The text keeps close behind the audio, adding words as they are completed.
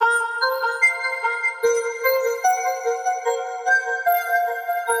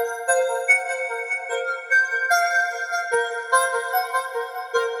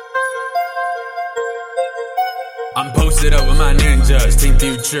Posted up with my ninjas, Team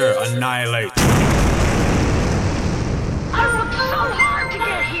Future, annihilate. I worked so hard to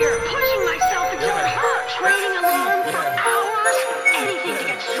get here, pushing myself until it hurt, training alone for hours, anything to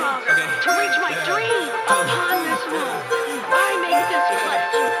get stronger, to reach my dream upon this world. I make this pledge.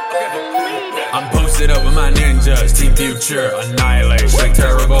 Believe it. I'm posted up with my ninjas, Team Future, annihilate. Straight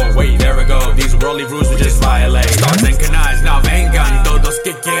terrible, wait, there we go. These worldly rules we just violate. Stars and canals, now vengan. Todos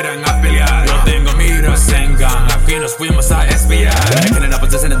que quieran a pelear. Yo tengo mira, Sengan. Aquí nos fuimos a espiar. Making an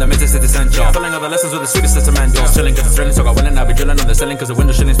opposition in the midst is essential. Filling all the lessons with the sweetest sentimentals. Chilling cause it's thrilling, so I winning. I'll be drilling on the ceiling cause the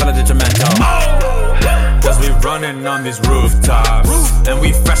window shilling's fella detrimental. Cause we running on these rooftops. And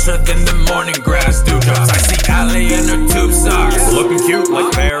we fresher than the morning grass dewdrops. I see Allie in her tube socks. Looking cute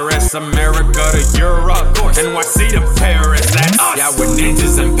like Paris, America to Europe, NYC to Paris, that's us. Yeah, we're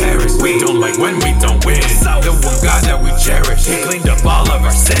ninjas in Paris. We don't like when we don't win. The one God that we cherish, he cleaned up all of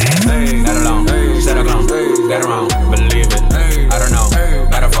our sins. Got it on, set it on, got it wrong, believe it. I don't know,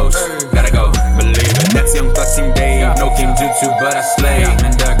 gotta post, gotta go, believe it. That's young flexing day, no King Jutsu, but I slay.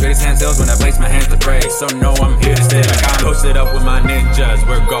 And the greatest hand sales when I place my hands to pray. So no, I'm here to stay. Like I'm posted up with my ninjas,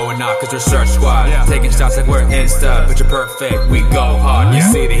 we're going out cause we're search squad. Taking shots like we're Insta, picture perfect, we go hard. You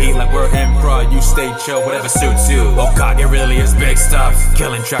see the heat like we're Emperor, you stay chill, whatever suits you. Okage really is big stuff,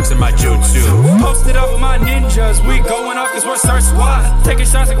 killing tracks in my jutsu. Posted up with my ninjas, we going off cause we're search squad. Taking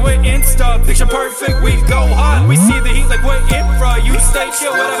shots like we're Insta, picture perfect, we go hard. We see the heat like we're Emperor, you stay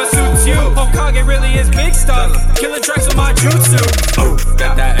chill, whatever suits you. Okage really is big stuff, killing tracks with my jutsu. Oh,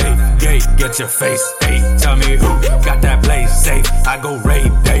 got that A gate, get your face A. Tell me who got that place safe. I go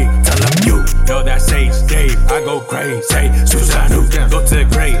raid day, tell them you know that Sage Dave. I go crazy, Susanoo, go to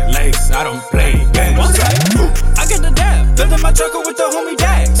Great Lakes. I don't play games. I get the dab, building my trucker with the homie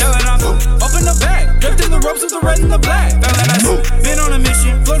Dag. Telling I'm open the bag, drifting the ropes with the red and the black. Telling us been on a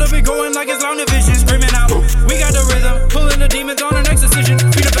mission, float up and going like it's long division. Screaming out, we got the rhythm, pulling the demons on the next decision.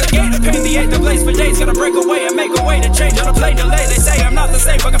 Speed up the gate, pain the 8, the blaze for days. Gotta break away and make a way to change. On a play delay, they say I'm not the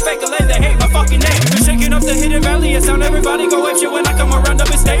same. Fucking fake delay, they hate my fucking name. Been shaking up the hidden valley, it sound everybody go ape shit when I come around. I've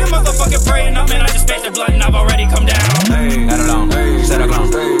been staying motherfucking praying up, man. I just spit the blood and I've already come down. Got it on, set it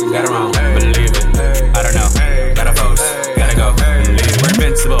on, got it wrong, believe it. I don't know, gotta post, gotta go, believe it. We're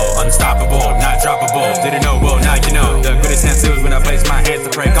invincible, unstoppable, not droppable. Didn't know, well now you know. The greatest hand tools when I place my hands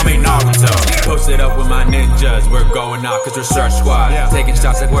to pray. Call me Naruto. Posted up with my ninjas, we're going out cause we're search squad. Taking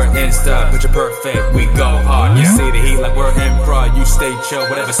shots like we're Insta, picture perfect, we go hard. You see the heat like we're Emperor, you stay chill,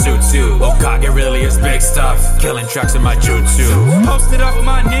 whatever suits you. Okage really is big stuff, killing tracks in my jutsu. Posted up with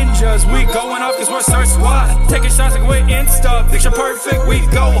my ninjas, we going off cause we're search squad. Taking shots like we're Insta, picture perfect, we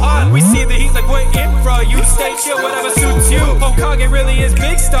go hard. We see the heat like we're Emperor, you stay chill, whatever suits you. Okage really is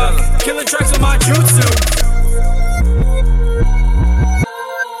big stuff, killing tracks with my jutsu.